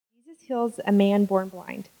heals a man born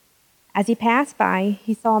blind. As he passed by,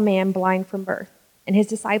 he saw a man blind from birth, and his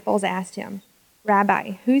disciples asked him,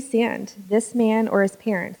 "Rabbi, who sinned, this man or his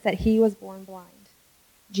parents, that he was born blind?"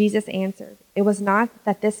 Jesus answered, "It was not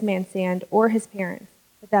that this man sinned or his parents,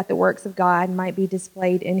 but that the works of God might be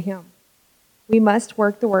displayed in him. We must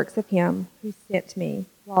work the works of him who sent me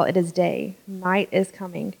while it is day. Night is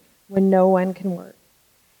coming when no one can work.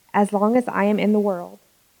 As long as I am in the world,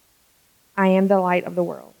 I am the light of the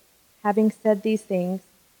world." Having said these things,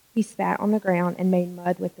 he spat on the ground and made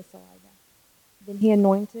mud with the saliva. Then he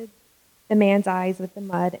anointed the man's eyes with the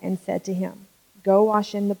mud and said to him, "Go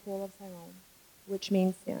wash in the pool of Siloam," which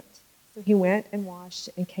means sent. So he went and washed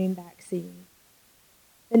and came back seeing.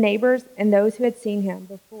 The neighbors and those who had seen him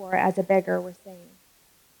before as a beggar were saying,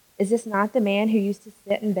 "Is this not the man who used to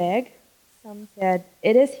sit and beg?" Some said,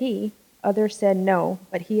 "It is he." Others said, "No,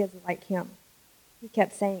 but he is like him." He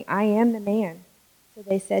kept saying, "I am the man." So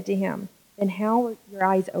they said to him, "Then how were your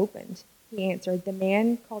eyes opened?" He answered, "The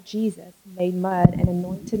man called Jesus made mud and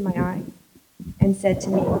anointed my eyes and said to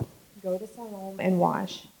me, 'Go to Siloam and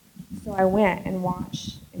wash.' So I went and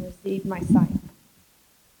washed and received my sight."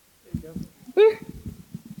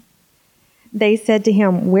 They said to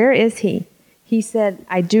him, "Where is he?" He said,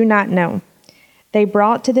 "I do not know." They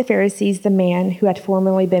brought to the Pharisees the man who had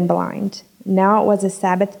formerly been blind. Now it was a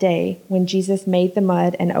Sabbath day when Jesus made the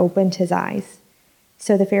mud and opened his eyes.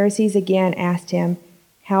 So the Pharisees again asked him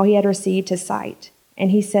how he had received his sight.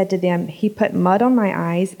 And he said to them, "He put mud on my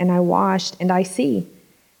eyes, and I washed, and I see."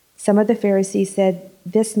 Some of the Pharisees said,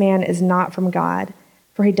 "This man is not from God,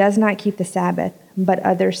 for he does not keep the Sabbath." But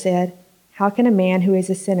others said, "How can a man who is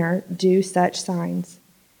a sinner do such signs?"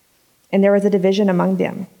 And there was a division among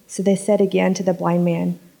them. So they said again to the blind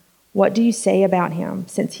man, "What do you say about him,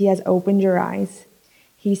 since he has opened your eyes?"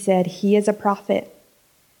 He said, "He is a prophet."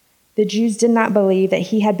 The Jews did not believe that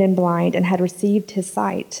he had been blind and had received his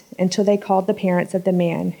sight until they called the parents of the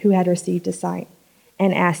man who had received his sight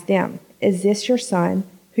and asked them, "Is this your son,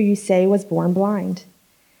 who you say was born blind?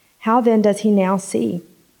 How then does he now see?"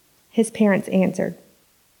 His parents answered,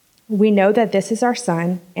 "We know that this is our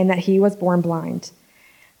son and that he was born blind.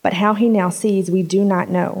 But how he now sees we do not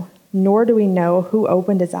know, nor do we know who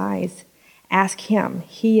opened his eyes. Ask him,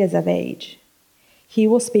 he is of age. He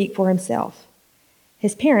will speak for himself."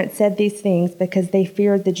 His parents said these things because they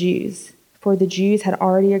feared the Jews, for the Jews had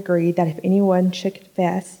already agreed that if anyone should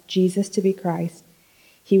confess Jesus to be Christ,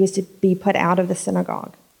 he was to be put out of the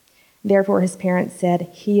synagogue. Therefore his parents said,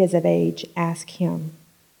 "He is of age, ask him."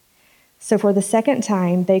 So for the second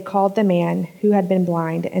time they called the man who had been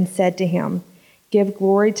blind and said to him, "Give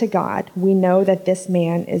glory to God. We know that this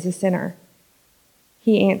man is a sinner."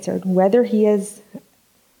 He answered, Whether he is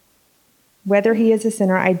a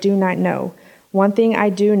sinner, I do not know. One thing I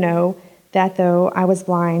do know, that though I was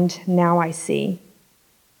blind, now I see."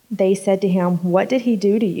 They said to him, "What did he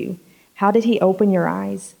do to you? How did he open your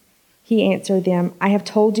eyes?" He answered them, "I have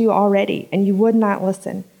told you already, and you would not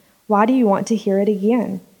listen. Why do you want to hear it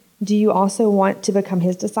again? Do you also want to become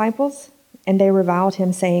his disciples?" And they reviled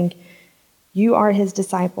him, saying, "You are his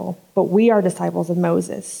disciple, but we are disciples of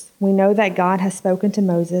Moses. We know that God has spoken to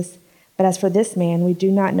Moses, but as for this man, we do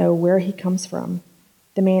not know where he comes from."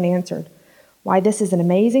 The man answered, "Why, this is an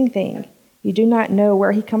amazing thing. You do not know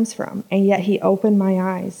where he comes from, and yet he opened my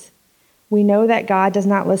eyes. We know that God does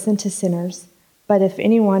not listen to sinners, but if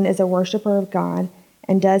anyone is a worshiper of God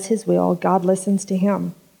and does his will, God listens to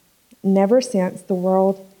him. Never since the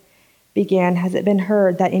world began has it been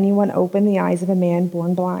heard that anyone opened the eyes of a man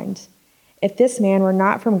born blind. If this man were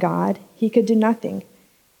not from God, he could do nothing."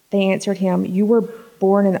 They answered him, "You were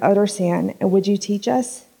born in utter sin, and would you teach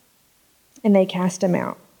us?" And they cast him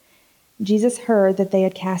out. Jesus heard that they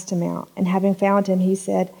had cast him out, and having found him, he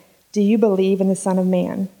said, "Do you believe in the Son of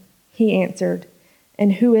Man?" He answered,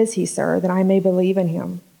 "And who is he, sir, that I may believe in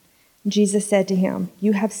him?" Jesus said to him,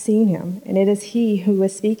 "You have seen him, and it is he who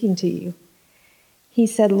is speaking to you." He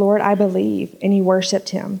said, "Lord, I believe," and he worshipped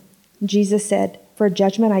him. Jesus said, "For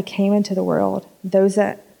judgment I came into the world. Those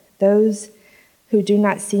who do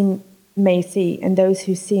not see may see, and those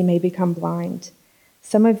who see may become blind."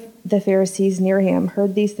 Some of the Pharisees near him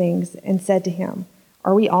heard these things and said to him,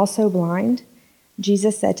 "Are we also blind?"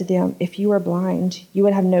 Jesus said to them, "If you were blind, you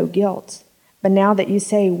would have no guilt. But now that you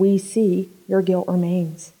say, 'We see,' your guilt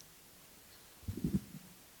remains."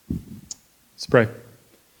 Let's pray.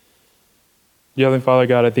 Dear Heavenly Father,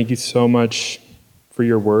 God, I thank you so much for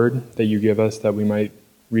your word that you give us, that we might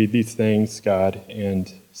read these things, God,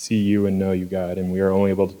 and see you and know you, God. And we are only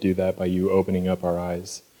able to do that by you opening up our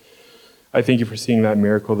eyes. I thank you for seeing that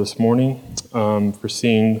miracle this morning, for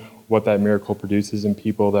seeing what that miracle produces in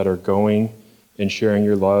people that are going in sharing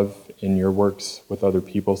your love and your works with other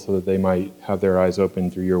people so that they might have their eyes open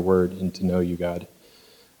through your word and to know you, God.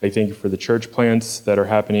 I thank you for the church plants that are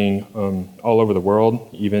happening all over the world,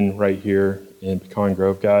 even right here in Pecan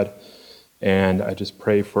Grove, God. And I just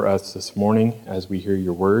pray for us this morning as we hear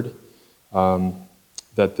your word,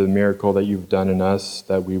 that the miracle that you've done in us,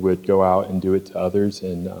 that we would go out and do it to others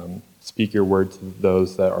and speak your word to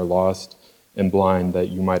those that are lost and blind, that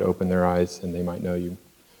you might open their eyes and they might know you.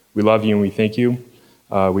 We love you and we thank you.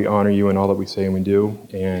 We honor you in all that we say and we do.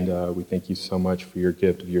 And we thank you so much for your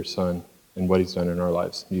gift of your son and what he's done in our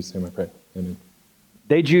lives. In Jesus' name I pray. Amen.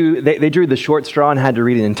 They drew the short straw and had to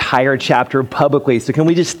read an entire chapter publicly. So can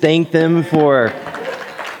we just thank them for...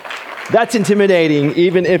 That's intimidating,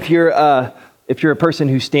 even if you're a person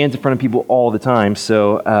who stands in front of people all the time.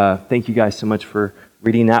 So thank you guys so much for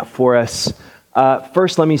reading that for us.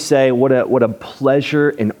 First, let me say what a pleasure,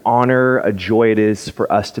 an honor, a joy it is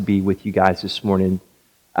for us to be with you guys this morning.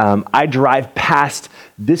 I drive past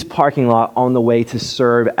this parking lot on the way to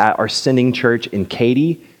serve at our sending church in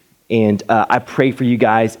Katy, and I pray for you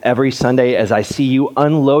guys every Sunday as I see you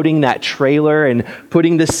unloading that trailer and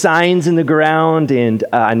putting the signs in the ground, and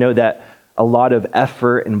I know that a lot of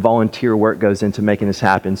effort and volunteer work goes into making this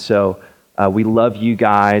happen, so we love you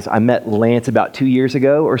guys. I met Lance about 2 years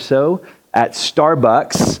ago or so at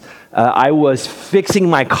Starbucks. I was fixing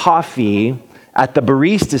my coffee at the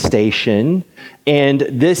barista station, and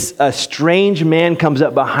this strange man comes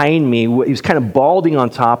up behind me. He was kind of balding on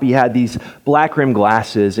top. He had these black rim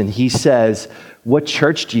glasses, and he says, "What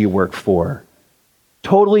church do you work for?"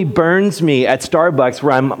 Totally burns me at Starbucks,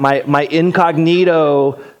 where I'm my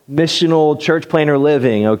incognito missional church planner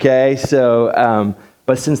living, okay? So,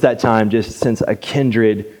 but since that time, just since a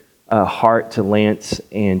kindred heart to Lance,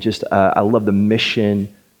 and just I love the mission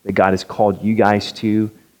that God has called you guys to.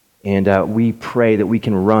 And we pray that we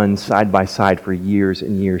can run side by side for years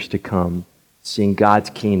and years to come, seeing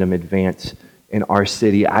God's kingdom advance in our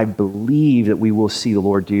city. I believe that we will see the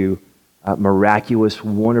Lord do miraculous,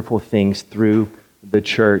 wonderful things through the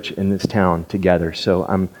church in this town together. So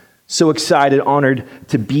I'm so excited, honored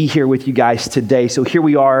to be here with you guys today. So here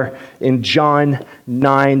we are in John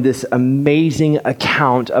 9, this amazing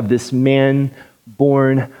account of this man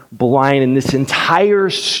born blind. And this entire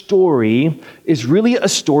story is really a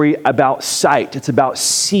story about sight. It's about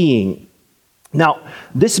seeing. Now,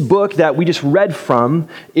 this book that we just read from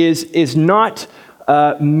is not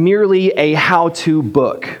merely a how-to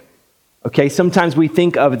book. Okay, sometimes we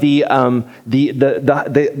think of the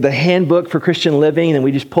handbook for Christian living, and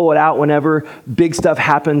we just pull it out whenever big stuff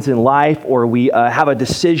happens in life, or we have a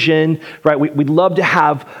decision, right? We'd love to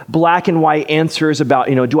have black and white answers about,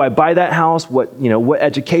 do I buy that house? What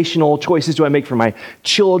educational choices do I make for my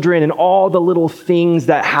children? And all the little things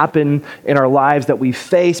that happen in our lives that we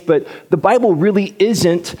face. But the Bible really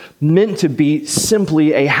isn't meant to be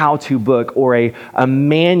simply a how-to book or a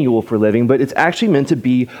manual for living, but it's actually meant to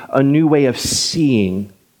be a new way of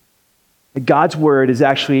seeing. God's word is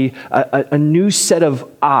actually a new set of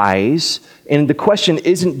eyes, and the question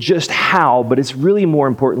isn't just how, but it's really more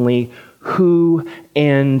importantly, who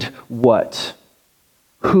and what.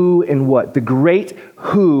 Who and what. The great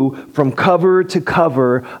who from cover to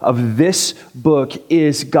cover of this book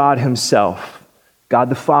is God himself. God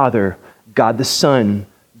the Father, God the Son,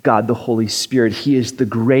 God the Holy Spirit. He is the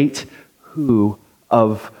great who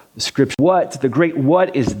of the scripture. The great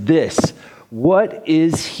what is this? What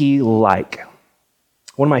is he like?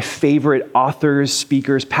 One of my favorite authors,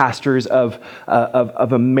 speakers, pastors of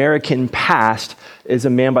American past is a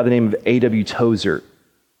man by the name of A.W. Tozer.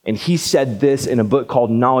 And he said this in a book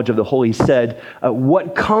called Knowledge of the Holy. He said,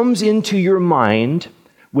 what comes into your mind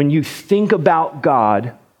when you think about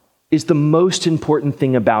God is the most important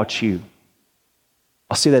thing about you.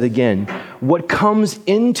 I'll say that again. What comes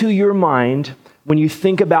into your mind when you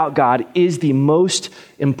think about God is the most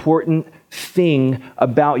important thing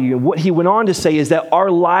about you. And what he went on to say is that our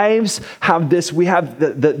lives have this, we have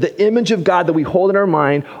the image of God that we hold in our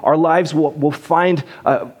mind. Our lives will find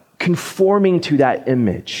conforming to that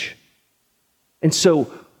image. And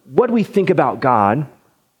so what we think about God,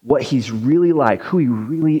 what he's really like, who he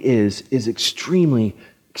really is extremely,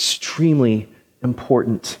 extremely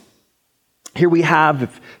important. Here we have,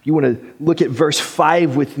 if you want to look at verse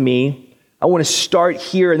 5 with me, I want to start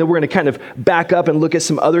here, and then we're going to kind of back up and look at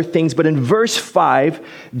some other things. But in verse 5,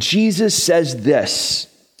 Jesus says this: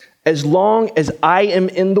 as long as I am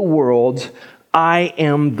in the world, I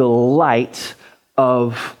am the light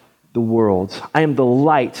of the world. I am the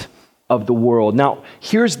light of the world. Now,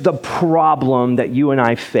 here's the problem that you and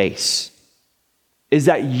I face, is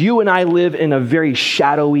that you and I live in a very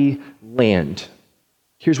shadowy land.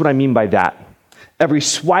 Here's what I mean by that. Every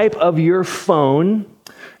swipe of your phone,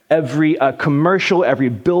 every commercial, every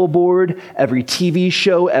billboard, every TV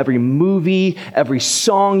show, every movie, every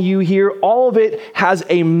song you hear, all of it has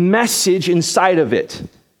a message inside of it.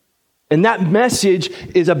 And that message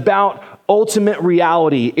is about ultimate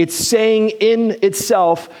reality. It's saying in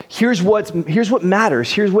itself, here's what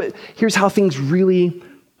matters. Here's how things really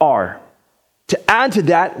are. To add to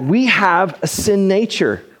that, we have a sin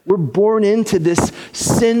nature. We're born into this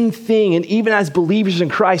sin thing. And even as believers in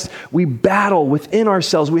Christ, we battle within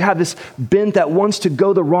ourselves. We have this bent that wants to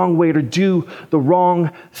go the wrong way, to do the wrong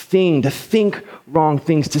thing, to think wrong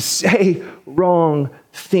things, to say wrong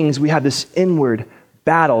things. We have this inward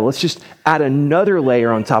battle. Let's just add another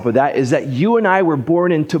layer on top of that, is that you and I were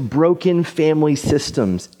born into broken family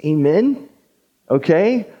systems. Amen?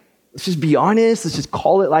 Okay? Let's just be honest. Let's just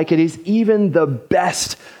call it like it is. Even the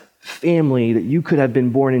best family that you could have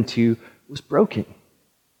been born into was broken.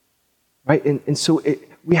 Right? And so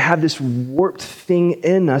we have this warped thing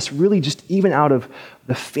in us, really just even out of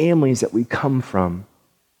the families that we come from.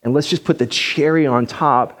 And let's just put the cherry on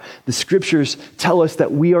top. The scriptures tell us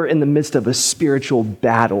that we are in the midst of a spiritual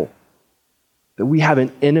battle, that we have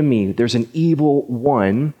an enemy. There's an evil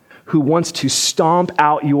one who wants to stomp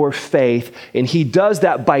out your faith, and he does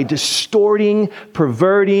that by distorting,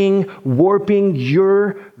 perverting, warping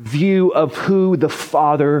your view of who the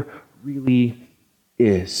Father really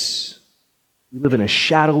is. We live in a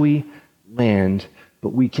shadowy land, but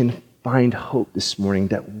we can find hope this morning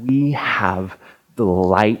that we have the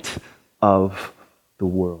light of the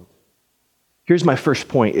world. Here's my first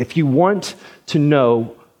point. If you want to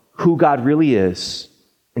know who God really is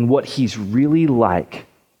and what he's really like,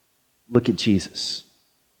 look at Jesus.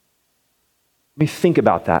 Let me think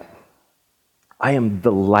about that. I am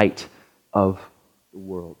the light of the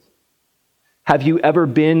world. Have you ever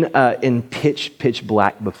been in pitch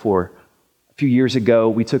black before? A few years ago,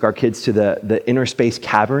 we took our kids to the inner space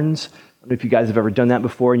caverns. I don't know if you guys have ever done that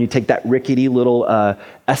before, and you take that rickety little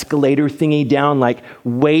escalator thingy down, like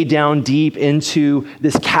way down deep into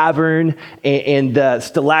this cavern, and the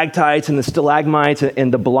stalactites and the stalagmites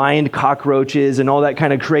and the blind cockroaches and all that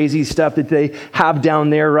kind of crazy stuff that they have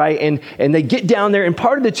down there, right? And they get down there, and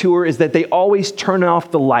part of the tour is that they always turn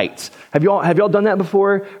off the lights. Have y'all done that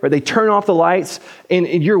before? Or they turn off the lights, and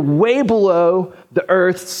you're way below the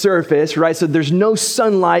Earth's surface, right? So there's no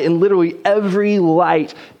sunlight, and literally every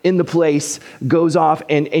light in the place goes off,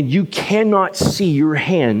 and you cannot see your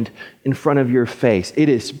hand in front of your face. It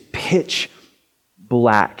is pitch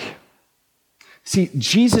black. See,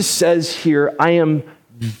 Jesus says here, I am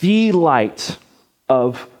the light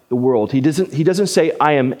of the world. He doesn't say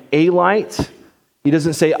I am a light. He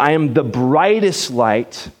doesn't say I am the brightest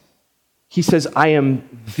light. He says I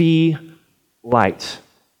am the light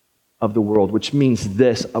of the world, which means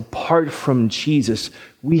this: apart from Jesus,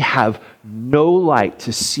 we have no light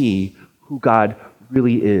to see who God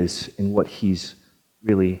really is and what he's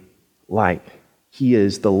really like. He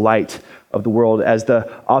is the light of the world. As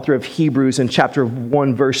the author of Hebrews in chapter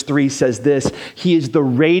 1, verse 3 says this, he is the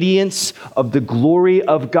radiance of the glory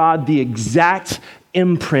of God, the exact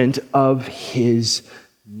imprint of his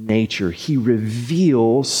nature. He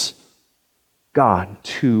reveals God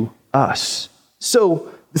to us.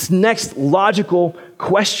 So this next logical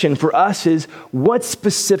question for us is, what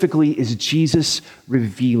specifically is Jesus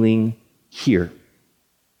revealing here?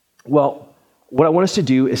 Well, what I want us to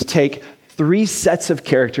do is take 3 sets of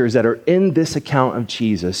characters that are in this account of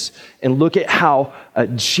Jesus and look at how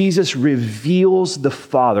Jesus reveals the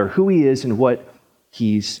Father, who he is and what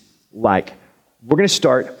he's like. We're going to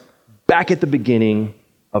start back at the beginning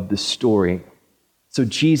of the story. So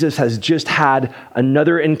Jesus has just had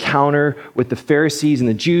another encounter with the Pharisees and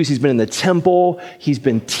the Jews. He's been in the temple. He's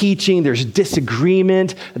been teaching. There's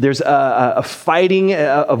disagreement. There's a fighting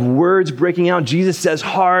of words breaking out. Jesus says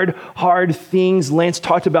hard things. Lance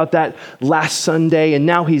talked about that last Sunday. And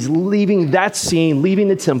now he's leaving that scene, leaving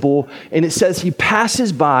the temple. And it says he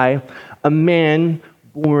passes by a man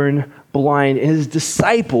born blind. And his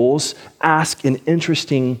disciples ask an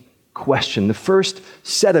interesting question. The first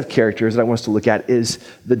set of characters that I want us to look at is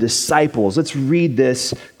the disciples. Let's read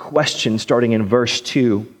this question starting in verse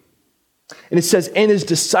 2. And it says, and his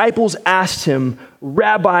disciples asked him,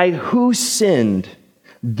 Rabbi, who sinned,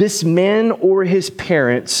 this man or his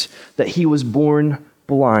parents, that he was born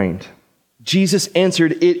blind? Jesus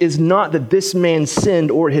answered, it is not that this man sinned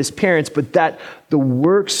or his parents, but that the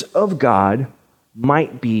works of God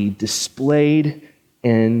might be displayed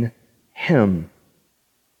in him.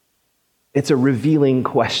 It's a revealing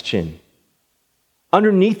question.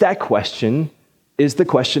 Underneath that question is the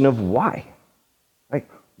question of why. Right?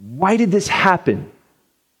 Why did this happen?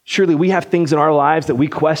 Surely we have things in our lives that we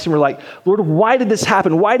question. We're like, Lord, why did this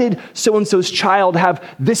happen? Why did so-and-so's child have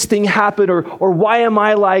this thing happen? Or why am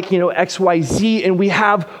I like, X, Y, Z? And we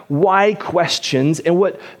have why questions. And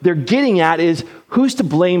what they're getting at is, who's to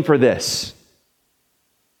blame for this?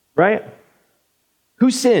 Right? Who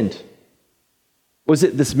sinned? Was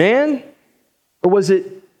it this man? Or was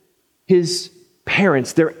it his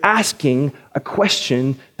parents? They're asking a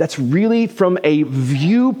question that's really from a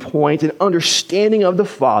viewpoint and understanding of the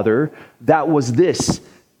Father that was this: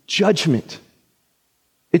 judgment.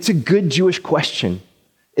 It's a good Jewish question.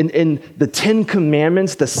 In the 10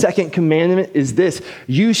 Commandments, the second commandment is this: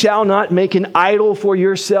 you shall not make an idol for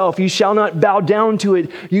yourself. You shall not bow down to it.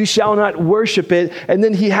 You shall not worship it. And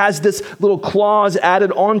then he has this little clause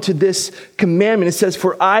added onto this commandment. It says,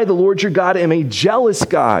 for I, the Lord your God, am a jealous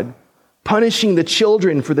God, punishing the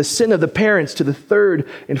children for the sin of the parents to the third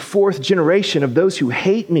and fourth generation of those who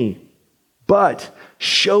hate me, but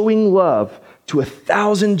showing love to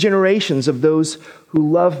 1,000 generations of those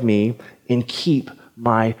who love me and keep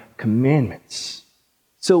my commandments.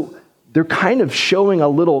 So they're kind of showing a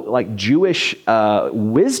little like Jewish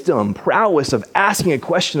wisdom, prowess of asking a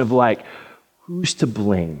question of like, who's to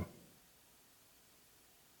blame?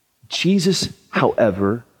 Jesus,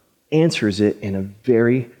 however, answers it in a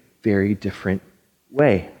very, very different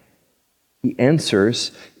way. He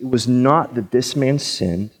answers, it was not that this man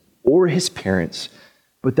sinned or his parents,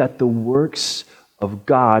 but that the works of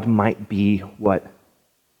God might be what?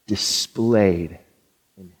 Displayed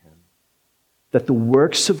in him. That the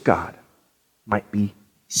works of God might be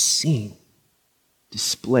seen,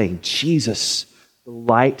 displayed. Jesus, the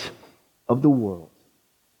light of the world.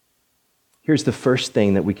 Here's the first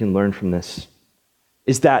thing that we can learn from this,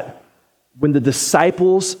 is that when the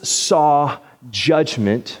disciples saw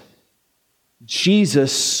judgment,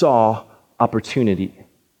 Jesus saw opportunity.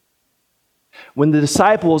 When the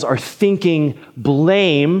disciples are thinking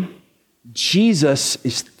blame, Jesus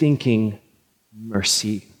is thinking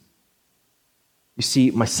mercy. You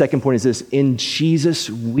see, my second point is this: in Jesus,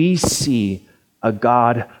 we see a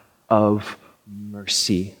God of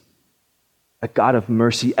mercy. A God of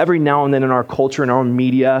mercy. Every now and then in our culture, in our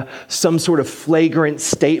media, some sort of flagrant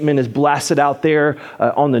statement is blasted out there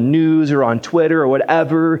on the news or on Twitter or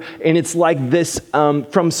whatever, and it's like this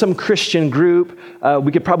from some Christian group.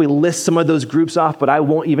 We could probably list some of those groups off, but I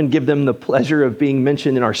won't even give them the pleasure of being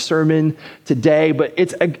mentioned in our sermon today. But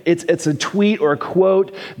it's a tweet or a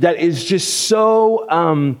quote that is just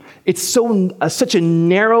so such a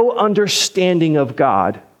narrow understanding of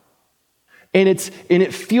God. And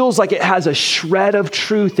it feels like it has a shred of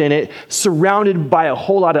truth in it, surrounded by a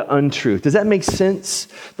whole lot of untruth. Does that make sense?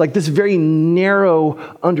 Like this very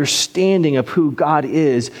narrow understanding of who God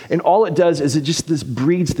is. And all it does is this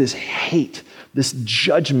breeds this hate, this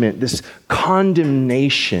judgment, this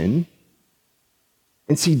condemnation.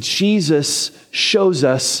 And see, Jesus shows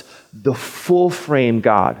us the full frame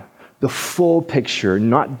God, the full picture,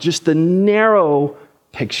 not just the narrow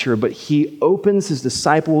picture, but he opens his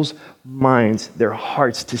disciples' minds, their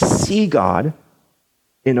hearts, to see God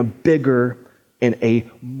in a bigger and a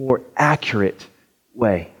more accurate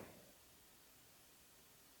way.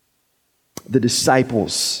 The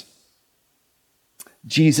disciples,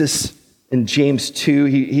 Jesus in James 2,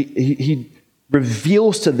 he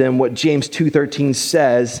reveals to them what James 2:13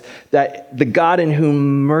 says, that the God in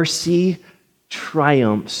whom mercy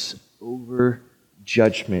triumphs over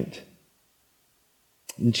judgment.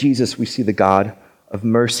 In Jesus, we see the God of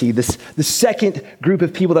mercy. The second group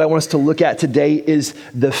of people that I want us to look at today is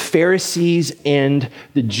the Pharisees and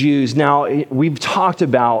the Jews. Now, we've talked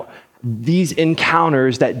about these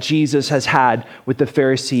encounters that Jesus has had with the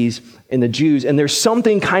Pharisees and the Jews. And there's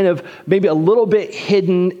something kind of maybe a little bit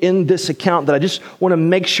hidden in this account that I just want to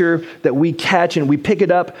make sure that we catch, and we pick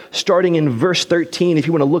it up starting in verse 13. If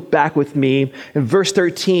you want to look back with me, in verse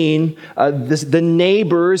 13, the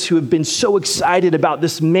neighbors who have been so excited about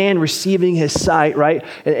this man receiving his sight, right?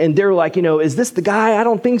 And they're like, is this the guy? I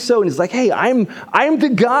don't think so. And he's like, hey, I'm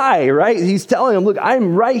the guy, right? He's telling them, look,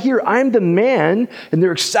 I'm right here. I'm the man. And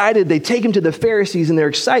they're excited. They take him to the Pharisees in their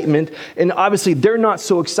excitement. And obviously they're not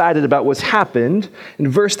so excited about what's happened. In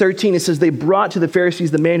verse 13, it says, they brought to the Pharisees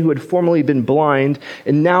the man who had formerly been blind,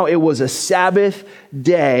 and now it was a Sabbath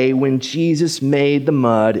day when Jesus made the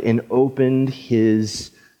mud and opened his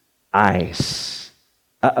eyes.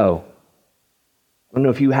 Uh-oh. I don't know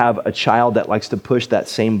if you have a child that likes to push that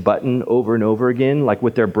same button over and over again, like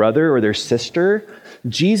with their brother or their sister.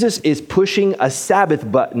 Jesus is pushing a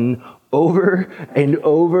Sabbath button over and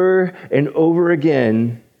over and over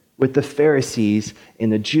again with the Pharisees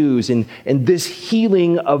and the Jews. And this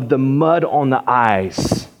healing of the mud on the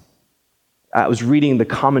eyes I was reading the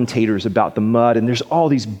commentators about the mud, and there's all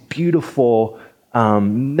these beautiful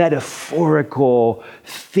metaphorical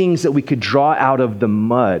things that we could draw out of the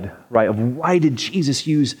mud, right? Of why did Jesus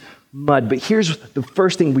use mud? But here's the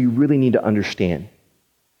first thing we really need to understand.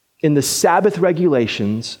 In the Sabbath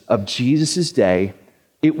regulations of Jesus' day,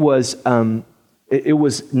 it was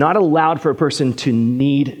not allowed for a person to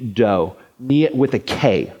knead dough, knead with a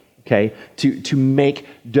K, okay, to make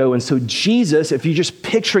dough. And so Jesus, if you're just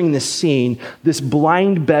picturing this scene, this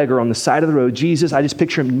blind beggar on the side of the road, Jesus, I just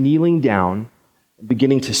picture him kneeling down,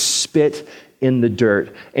 beginning to spit in the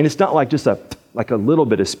dirt. And it's not like just a little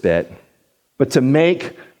bit of spit, but to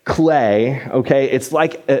make clay, okay, it's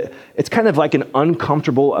kind of like an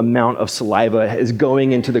uncomfortable amount of saliva is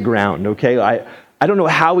going into the ground, okay? I don't know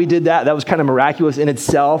how he did that. That was kind of miraculous in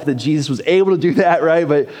itself that Jesus was able to do that, right?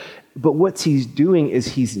 But what he's doing is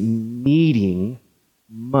he's kneading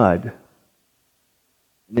mud.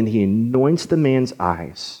 And then he anoints the man's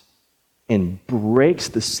eyes and breaks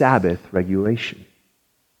the Sabbath regulation.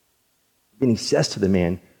 Then he says to the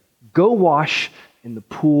man, go wash in the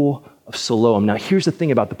pool of Siloam. Now, here's the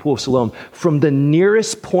thing about the pool of Siloam. From the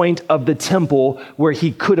nearest point of the temple where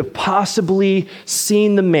he could have possibly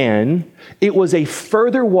seen the man, it was a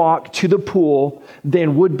further walk to the pool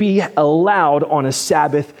than would be allowed on a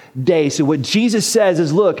Sabbath day. So what Jesus says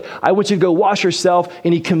is, look, I want you to go wash yourself,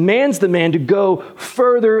 and he commands the man to go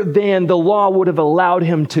further than the law would have allowed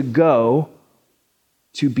him to go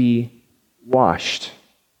to be washed.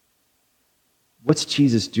 What's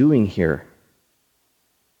Jesus doing here?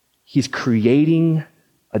 He's creating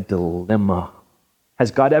a dilemma. Has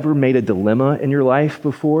God ever made a dilemma in your life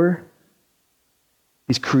before?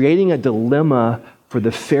 He's creating a dilemma for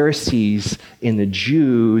the Pharisees and the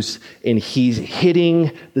Jews, and he's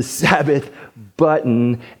hitting the Sabbath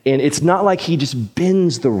button, and it's not like he just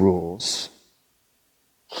bends the rules.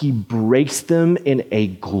 He breaks them in a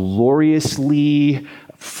gloriously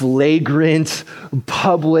flagrant,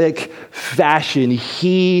 public fashion.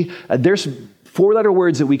 There's four-letter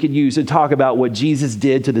words that we could use to talk about what Jesus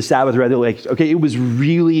did to the Sabbath regulations. Okay, it was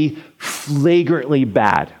really flagrantly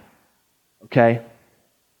bad. Okay?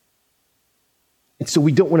 And so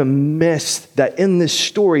we don't want to miss that in this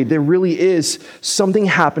story, there really is something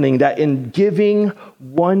happening that in giving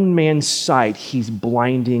one man's sight, he's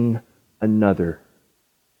blinding another.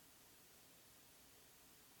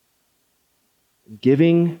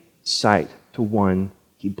 Giving sight to one,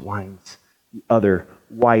 he blinds the other.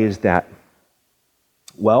 Why is that?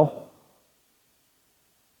 Well,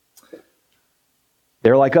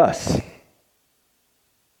 they're like us.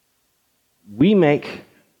 We make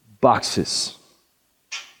boxes.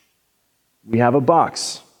 We have a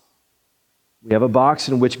box. We have a box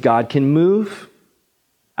in which God can move.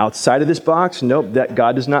 Outside of this box, nope, that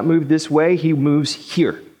God does not move this way. He moves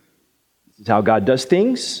here. This is how God does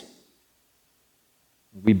things.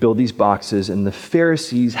 We build these boxes, and the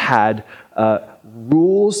Pharisees had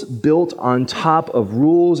rules built on top of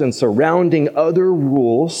rules and surrounding other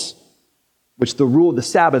rules, which the rule of the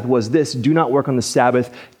Sabbath was this: do not work on the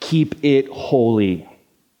Sabbath, keep it holy.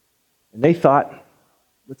 And they thought,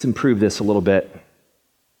 let's improve this a little bit.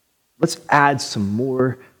 Let's add some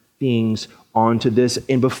more things onto this.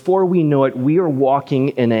 And before we know it, we are walking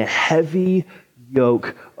in a heavy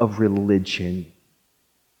yoke of religion.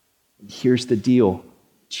 And here's the deal.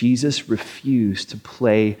 Jesus refused to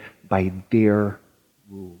play by their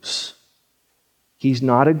rules. He's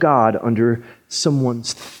not a God under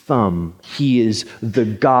someone's thumb. He is the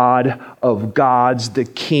God of gods, the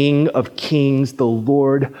King of kings, the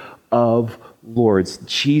Lord of lords.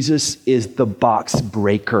 Jesus is the box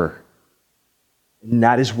breaker. And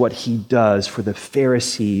that is what he does for the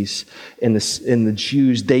Pharisees and the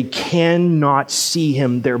Jews. They cannot see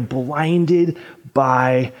him. They're blinded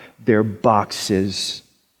by their boxes.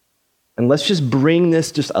 And let's just bring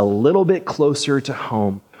this just a little bit closer to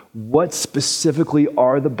home. What specifically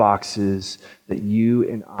are the boxes that you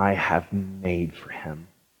and I have made for him?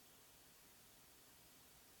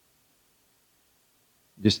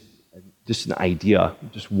 Just an idea,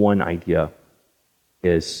 just one idea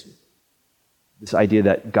is this idea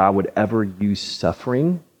that God would ever use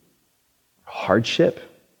suffering, hardship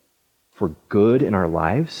for good in our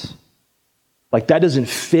lives. Like that doesn't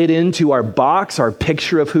fit into our box, our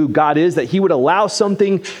picture of who God is, that he would allow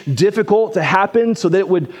something difficult to happen so that it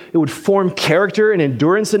would form character and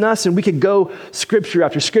endurance in us, and we could go scripture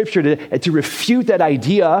after scripture to refute that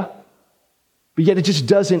idea, but yet it just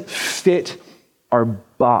doesn't fit our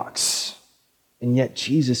box. And yet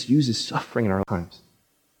Jesus uses suffering in our lives.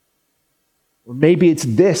 Or maybe it's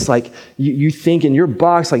this, like you think in your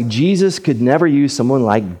box, like Jesus could never use someone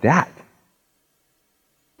like that.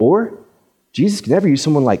 Or Jesus could never use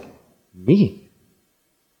someone like me.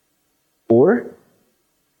 Or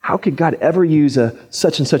how could God ever use a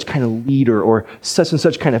such and such kind of leader or such and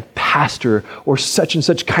such kind of pastor or such and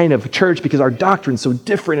such kind of church because our doctrine's so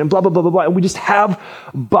different and blah, blah, blah, blah, blah. And we just have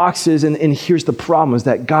boxes. And here's the problem is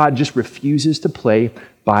that God just refuses to play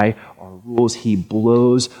by our rules. He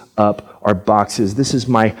blows up our boxes. This is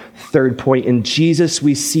my third point. In Jesus,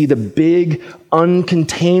 we see the big,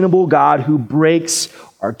 uncontainable God who breaks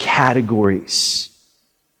our categories.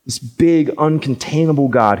 This big, uncontainable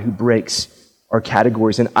God who breaks our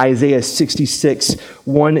categories. In Isaiah 66,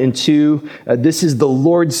 1 and 2, this is the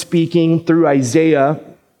Lord speaking through Isaiah.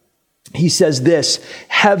 He says this,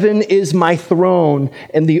 "Heaven is my throne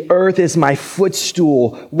and the earth is my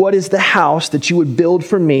footstool. What is the house that you would build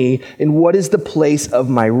for me? And what is the place of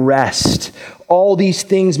my rest? All these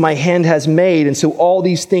things my hand has made, and so all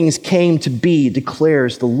these things came to be,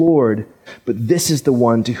 declares the Lord. But this is the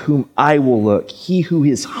one to whom I will look, he who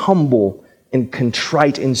is humble and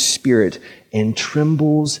contrite in spirit and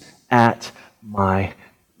trembles at my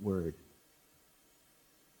word."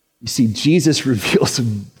 You see, Jesus reveals a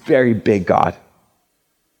very big God,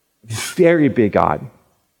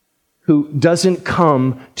 who doesn't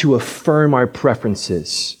come to affirm our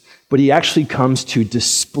preferences, but he actually comes to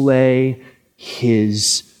display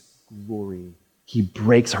his glory. He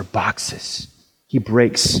breaks our boxes. He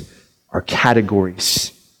breaks our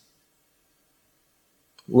categories.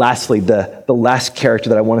 Lastly, the last character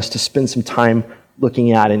that I want us to spend some time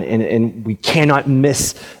looking at, and we cannot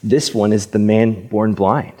miss this one, is the man born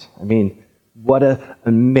blind. I mean, what an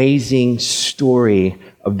amazing story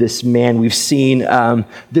of this man. We've seen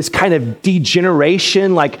this kind of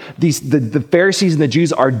degeneration, like the Pharisees and the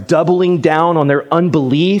Jews are doubling down on their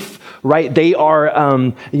unbelief, right? They are,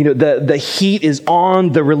 the heat is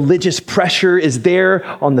on, the religious pressure is there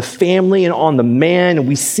on the family and on the man, and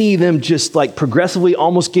we see them just like progressively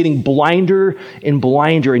almost getting blinder and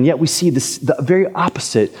blinder, and yet we see the very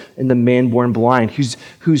opposite in the man born blind,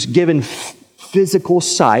 who's given physical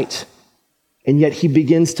sight, and yet he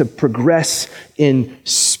begins to progress in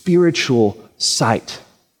spiritual sight.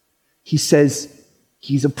 He says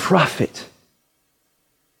he's a prophet.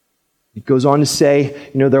 He goes on to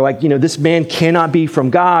say, they're like, this man cannot be from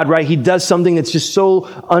God, right? He does something that's just so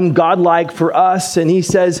ungodlike for us. And he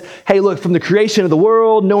says, hey, look, from the creation of the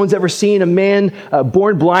world, no one's ever seen a man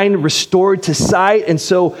born blind restored to sight. And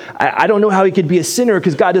so I don't know how he could be a sinner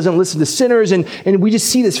because God doesn't listen to sinners. And we just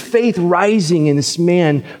see this faith rising in this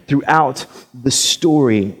man throughout the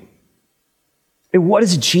story. And what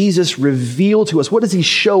does Jesus reveal to us? What does he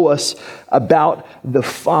show us about the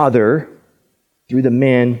Father through the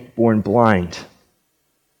man born blind?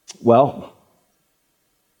 Well,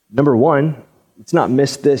 number one, let's not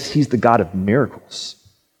miss this. He's the God of miracles.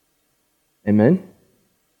 Amen?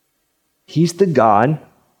 He's the God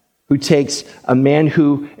who takes a man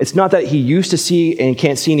who, it's not that he used to see and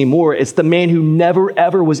can't see anymore, it's the man who never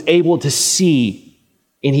ever was able to see,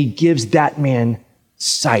 and he gives that man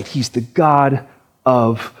sight. He's the God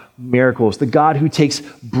of miracles, the God who takes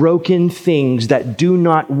broken things that do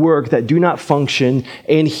not work, that do not function,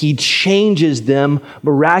 and he changes them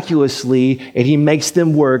miraculously, and he makes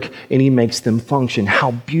them work, and he makes them function.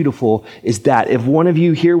 How beautiful is that? If one of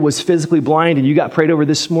you here was physically blind and you got prayed over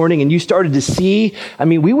this morning and you started to see,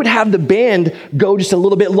 we would have the band go just a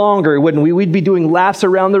little bit longer, wouldn't we? We'd be doing laps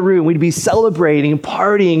around the room. We'd be celebrating,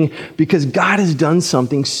 partying, because God has done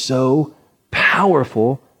something so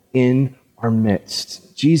powerful in our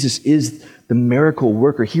midst. Jesus is the miracle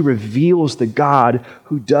worker. He reveals the God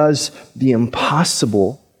who does the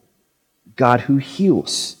impossible, God who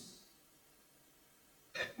heals.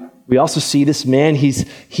 We also see this man, he's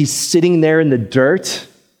sitting there in the dirt.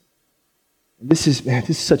 This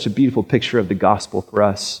is such a beautiful picture of the gospel for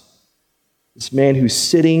us. This man who's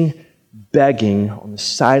sitting, begging on the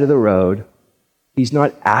side of the road. He's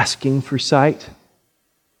not asking for sight.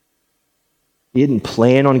 He didn't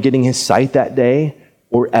plan on getting his sight that day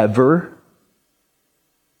or ever.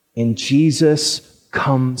 And Jesus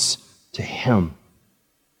comes to him.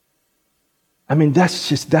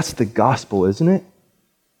 That's the gospel, isn't it?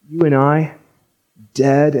 You and I,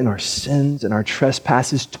 dead in our sins and our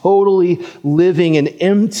trespasses, totally living an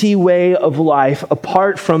empty way of life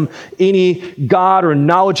apart from any God or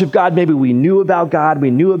knowledge of God. Maybe we knew about God,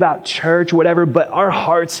 we knew about church, whatever, but our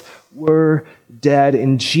hearts were dead,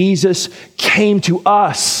 and Jesus came to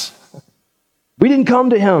us. We didn't come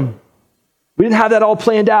to him. We didn't have that all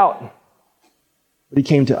planned out. But he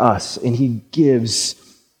came to us, and he gives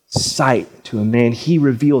sight to a man. He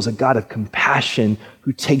reveals a God of compassion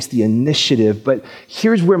who takes the initiative. But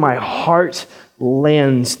here's where my heart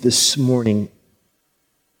lands this morning.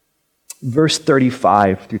 Verse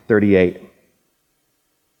 35 through 38.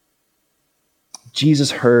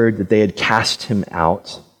 Jesus heard that they had cast him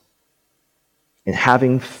out, and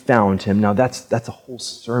having found him, now that's a whole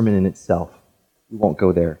sermon in itself. We won't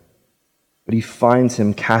go there. But he finds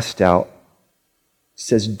him cast out. He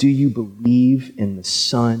says, "Do you believe in the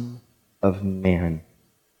Son of Man?"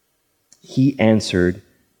 He answered,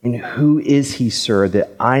 "And who is he, sir,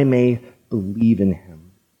 that I may believe in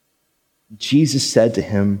him?" Jesus said to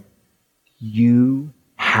him, "You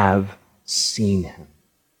have seen him,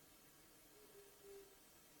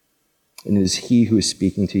 and it is he who is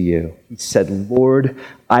speaking to you." He said, "Lord,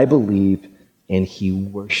 I believe," and he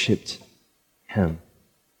worshiped him.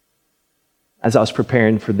 As I was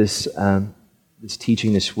preparing for this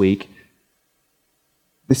teaching this week,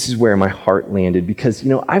 this is where my heart landed, because,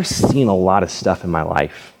 I've seen a lot of stuff in my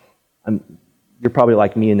life. You're probably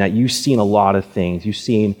like me in that you've seen a lot of things. You've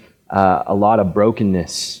seen a lot of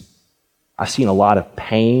brokenness. I've seen a lot of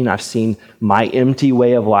pain. I've seen my empty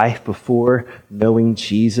way of life before knowing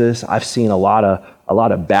Jesus. I've seen a lot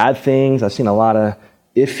of bad things. I've seen a lot of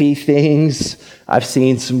iffy things. I've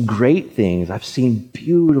seen some great things. I've seen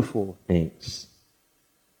beautiful things.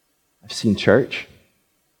 I've seen church.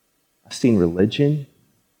 I've seen religion.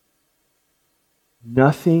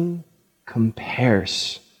 Nothing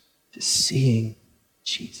compares to seeing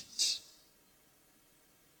Jesus.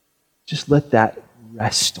 Just let that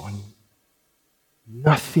rest on you.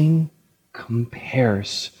 Nothing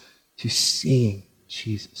compares to seeing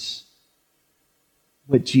Jesus.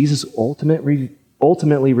 What Jesus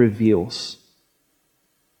ultimately reveals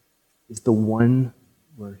is the one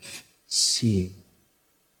worth seeing.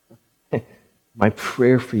 My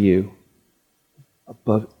prayer for you,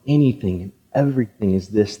 above anything and everything, is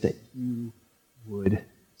this: that you would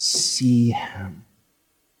see him.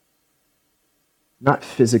 Not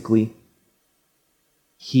physically.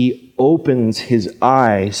 He opens his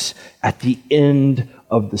eyes at the end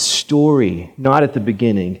of the story, not at the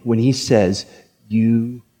beginning, when he says,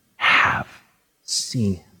 "You have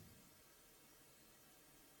seen him."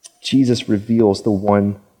 Jesus reveals the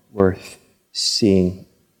one worth seeing.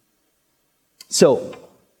 So,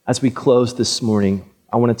 as we close this morning,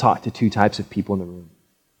 I want to talk to two types of people in the room.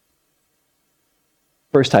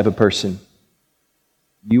 First type of person: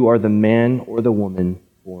 you are the man or the woman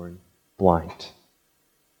born blind.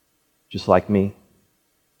 Just like me,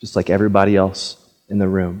 just like everybody else in the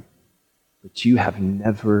room. But you have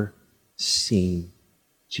never seen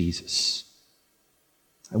Jesus.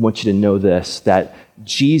 I want you to know this, that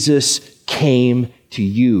Jesus came to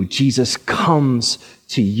you. Jesus comes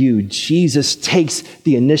to you. Jesus takes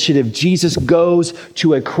the initiative. Jesus goes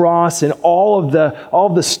to a cross, and all of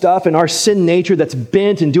the stuff and our sin nature that's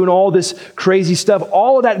bent and doing all this crazy stuff,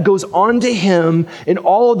 all of that goes onto him, and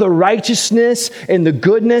all of the righteousness and the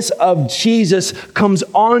goodness of Jesus comes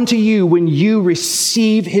onto you when you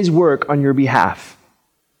receive his work on your behalf.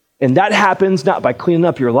 And that happens not by cleaning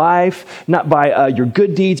up your life, not by your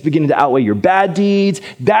good deeds beginning to outweigh your bad deeds.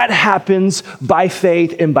 That happens by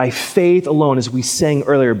faith, and by faith alone, as we sang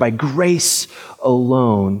earlier, by grace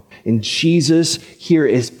alone. And Jesus here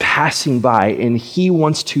is passing by, and he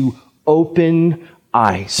wants to open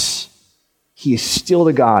eyes. He is still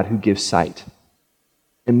the God who gives sight.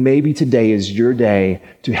 And maybe today is your day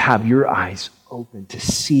to have your eyes open, to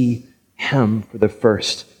see him for the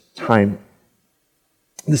first time.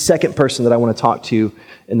 The second person that I want to talk to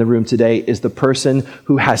in the room today is the person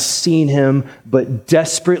who has seen him but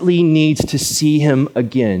desperately needs to see him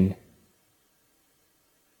again.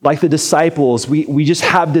 Like the disciples, we just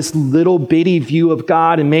have this little bitty view of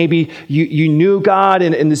God, and maybe you knew God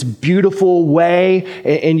in this beautiful way,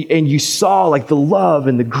 and you saw like the love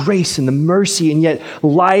and the grace and the mercy, and yet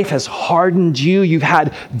life has hardened you. You've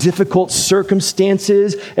had difficult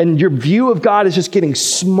circumstances, and your view of God is just getting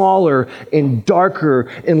smaller and darker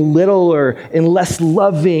and littler and less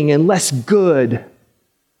loving and less good.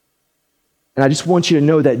 And I just want you to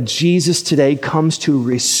know that Jesus today comes to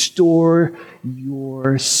restore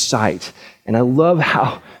your sight. And I love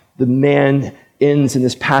how the man ends in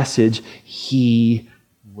this passage. He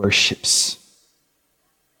worships.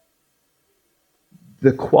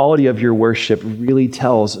 The quality of your worship really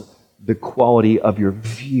tells the quality of your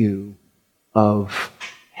view of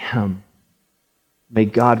him. May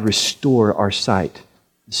God restore our sight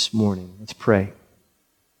this morning. Let's pray.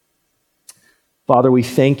 Father, we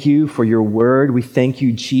thank you for your word. We thank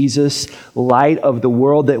you, Jesus, light of the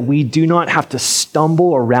world, that we do not have to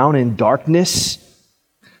stumble around in darkness,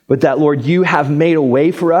 but that, Lord, you have made a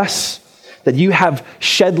way for us, that you have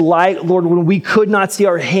shed light, Lord, when we could not see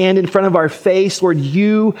our hand in front of our face. Lord,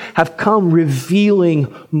 you have come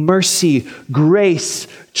revealing mercy, grace,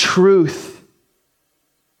 truth.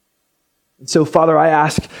 And so, Father, I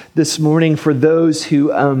ask this morning for those who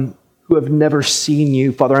have never seen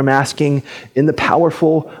you. Father, I'm asking in the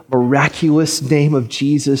powerful, miraculous name of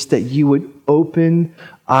Jesus that you would open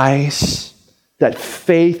eyes, that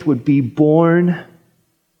faith would be born,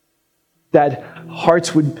 that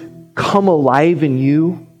hearts would come alive in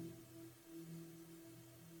you.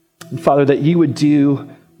 And Father, that you would do,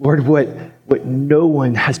 Lord, what no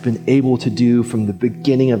one has been able to do from the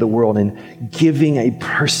beginning of the world in giving a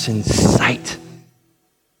person sight.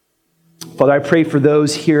 Father, I pray for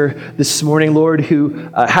those here this morning, Lord, who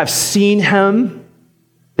have seen him.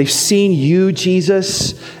 They've seen you,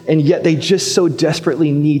 Jesus, and yet they just so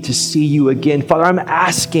desperately need to see you again. Father, I'm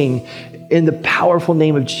asking in the powerful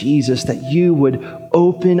name of Jesus that you would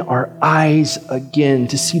open our eyes again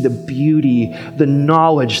to see the beauty, the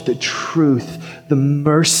knowledge, the truth, the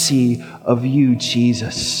mercy of you,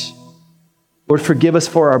 Jesus. Lord, forgive us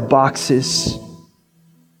for our boxes.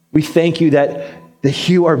 We thank you that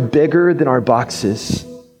you are bigger than our boxes.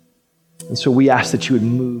 And so we ask that you would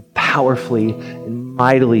move powerfully and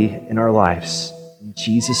mightily in our lives. In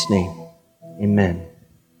Jesus' name, amen.